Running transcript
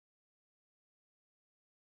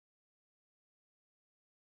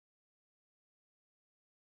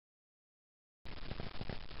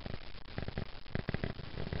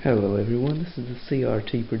Hello everyone, this is the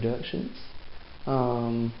CRT Productions.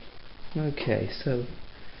 Okay, so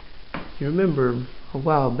you remember a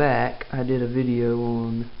while back I did a video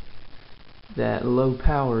on that low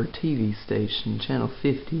power TV station, channel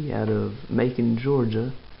 50, out of Macon,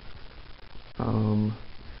 Georgia. I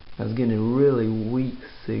was getting a really weak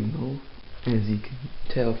signal, as you can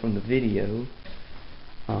tell from the video.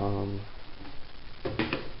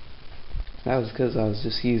 That was because I was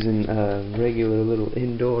just using a regular little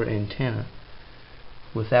indoor antenna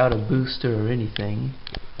without a booster or anything,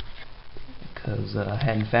 because I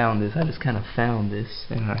hadn't found this. I just kind of found this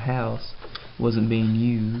in our house. It wasn't being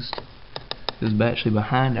used. It was actually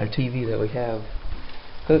behind our TV that we have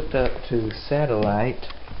hooked up to satellite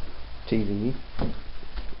TV.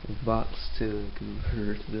 The box to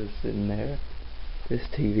convert this in there. This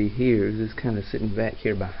TV here is just kind of sitting back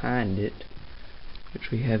here behind it, which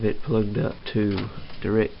we have it plugged up to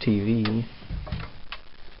DirecTV.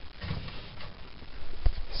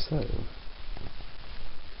 So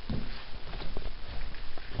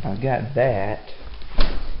I got that,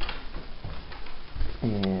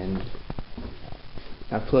 and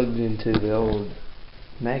I plugged it into the old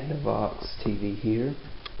Magnavox TV here.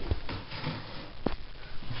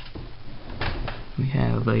 We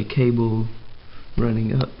have a cable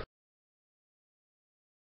running up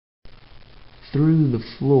through the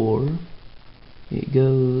floor. It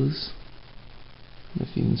goes,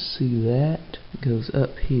 if you can see that, it goes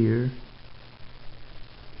up here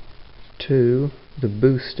to the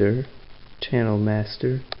booster, channel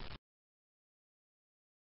master,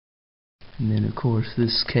 and then of course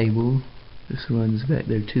this cable just runs back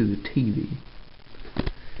there to the TV.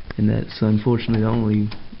 And that's unfortunately the only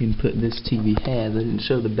input this TV has. I didn't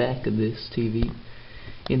show the back of this TV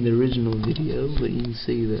in the original video, but you can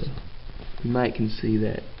see you might can see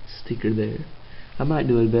that sticker there. I might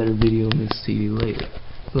do a better video on this TV later,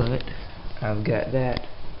 but I've got that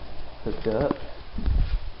hooked up.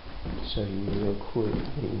 I'll show you real quick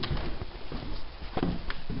the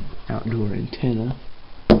outdoor antenna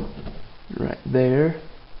right there.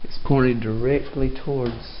 It's pointed directly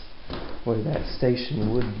towards where that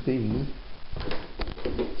station would be.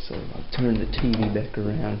 So I'll turn the TV back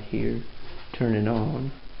around here, turn it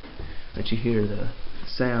on, let you hear the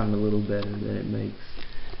sound a little better than it makes.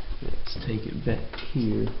 Let's take it back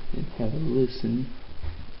here and have a listen.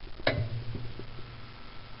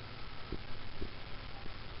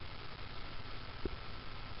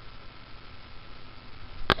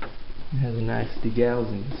 It has a nice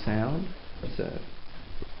degaussing sound, so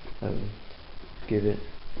I'll give it.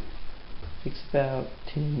 Takes about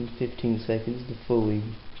 10-15 seconds to fully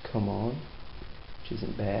come on, which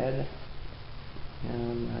isn't bad.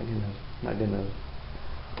 I'm not gonna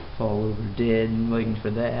fall over dead waiting for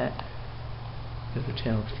that. Go to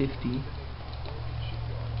channel 50,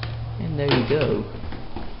 and there you go.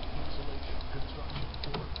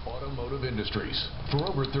 Automotive Industries. For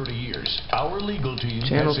over 30 years, our legal team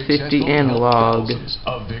Channel 50 analog,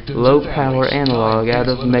 low power analog out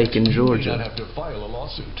of Macon, Georgia.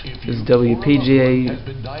 This is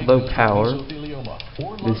WPGA low power.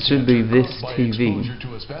 This should be this TV.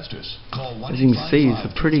 As you can see, it's a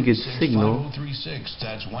pretty good signal.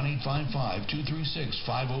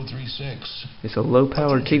 It's a low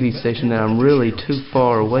power TV station that I'm really too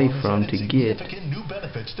far away from to get,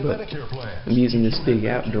 but I'm using this big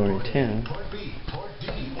outdoor antenna.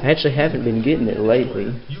 I actually haven't been getting it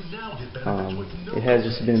lately. It has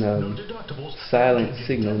just been a silent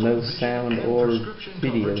signal, no sound or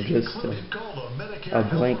video, just a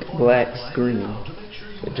blank black screen.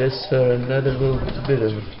 But just for another little bit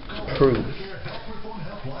of proof,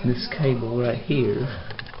 this cable right here,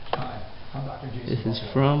 this is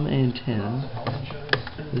from antenna.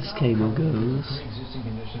 This cable goes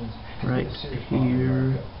right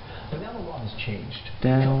here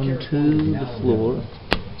down to the floor.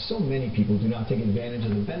 So many people do not take advantage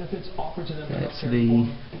of the benefits offered to them. That's the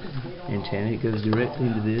antenna. It goes directly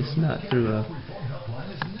into this, not through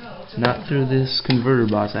this converter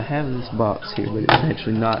box. I have this box here, but it's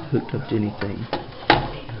actually not hooked up to anything.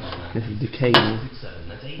 This is the cable.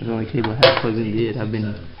 That's the only cable I have plugged into it. I've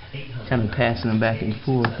been kind of passing them back and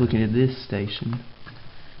forth looking at this station,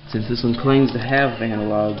 since this one claims to have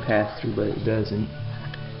analog pass-through, but it doesn't.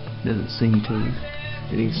 It doesn't seem to.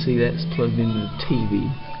 And you can see that's plugged into the TV,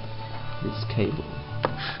 this cable.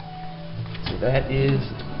 So that is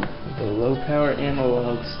the low power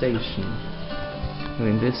analog station. I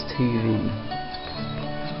mean, this TV.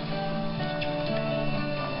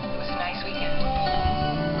 It was a nice weekend.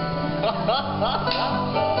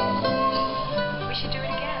 We should do it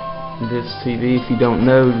again. This TV, if you don't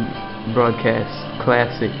know, broadcasts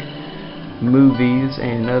classic movies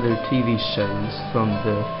and other TV shows from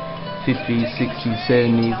the 50s, 60s,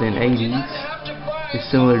 70s, and 80s. It's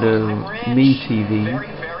similar to MeTV,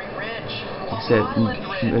 except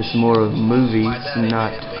it's more of movies,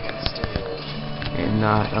 not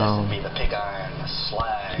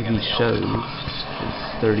TV shows.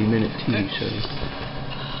 It's 30-minute TV shows.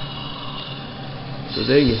 So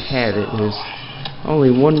there you have it. There's only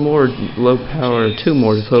two more low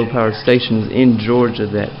power stations in Georgia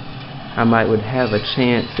that I would have a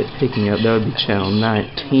chance at picking up. That would be channel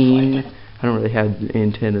 19. I don't really have the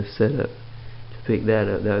antenna set up to pick that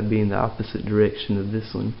up. That would be in the opposite direction of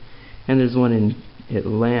this one. And there's one in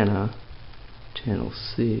Atlanta, channel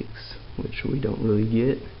 6, which we don't really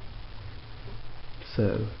get.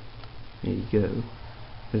 So there you go.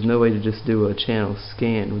 There's no way to just do a channel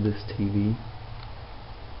scan with this TV.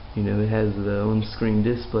 You know, it has the on-screen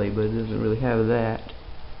display, but it doesn't really have that.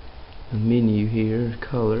 A menu here,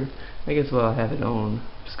 color. I guess while I have it on,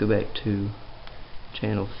 just go back to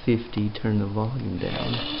channel 50, turn the volume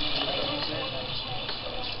down.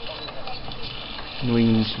 And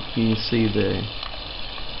you can see the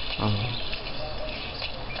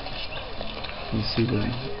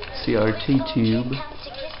CRT tube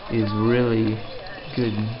is really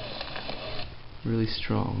good, really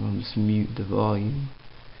strong. I'll just mute the volume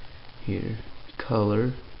here.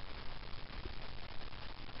 Color.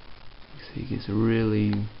 See, it gets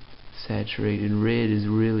really saturated. Red is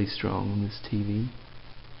really strong on this TV.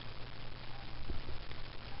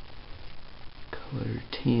 Color,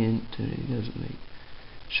 tint, it doesn't make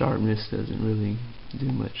sharpness, doesn't really do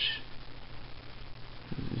much.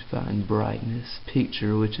 Fine brightness.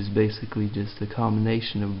 Picture, which is basically just a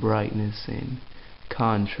combination of brightness and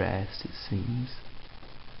contrast, it seems.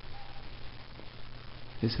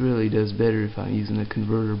 This really does better if I'm using a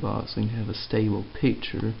converter box, so you can have a stable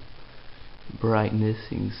picture. Brightness,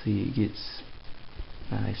 you can see it gets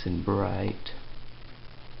nice and bright.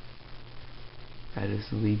 I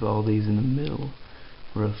just leave all these in the middle,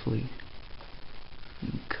 roughly.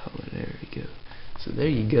 And color, there we go. So there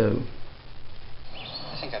you go.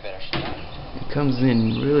 I think I better stop. It comes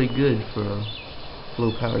in really good for a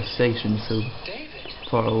low power station so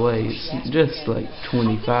far away. It's just like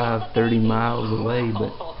 25-30 miles away,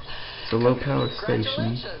 but it's a low power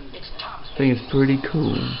station. I think it's pretty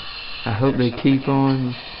cool. I hope they keep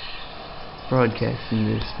on broadcasting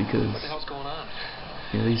this, because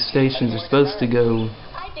you know, these stations are supposed to go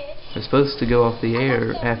off the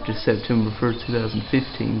air after September 1st,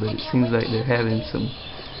 2015, but it seems like they're having some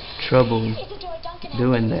trouble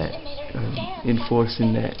doing that,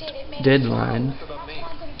 enforcing that deadline.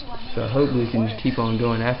 So I hope we can keep on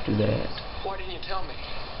going after that. Why didn't you tell me?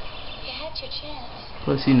 You had your chance.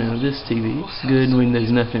 Plus, you know, this TV is good when there's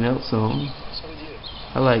nothing else on. So did you.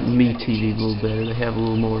 I like MeTV a little better. They have a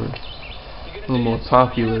little more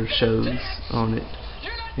popular shows on it.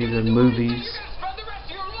 These are movies.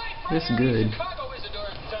 It's good.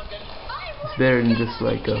 It's better than just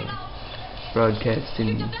like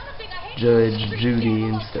broadcasting Judge Judy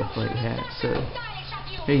and stuff like that. So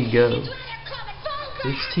there you go.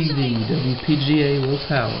 This TV, WPGA low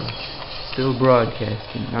power, still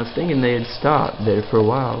broadcasting. I was thinking they had stopped there for a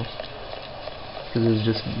while, because it was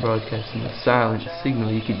just broadcasting a silent signal.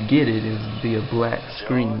 You could get it, it would be a black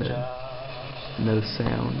screen though, no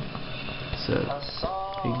sound. So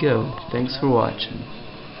there you go. Thanks for watching.